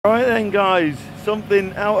Right then guys,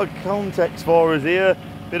 something out of context for us here,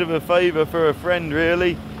 bit of a favour for a friend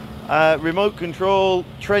really. Remote control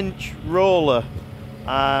trench roller.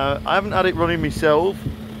 I haven't had it running myself,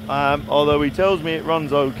 although he tells me it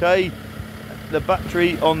runs okay. The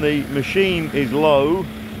battery on the machine is low,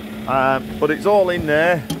 but it's all in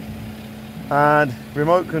there, and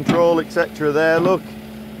remote control etc there, look.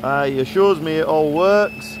 He assures me it all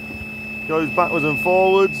works, goes backwards and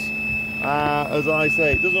forwards. As I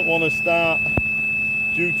say, it doesn't want to start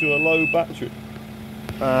due to a low battery,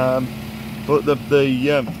 but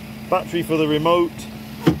the battery for the remote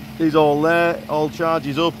is all there, all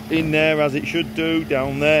charges up in there as it should do,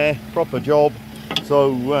 down there, proper job.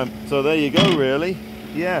 So so there you go really.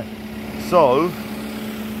 Yeah, so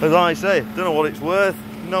as I say, don't know what it's worth,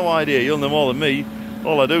 no idea, you'll know more than me.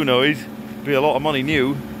 All I do know is it'll be a lot of money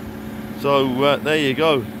new. So there you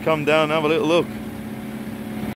go, come down and have a little look.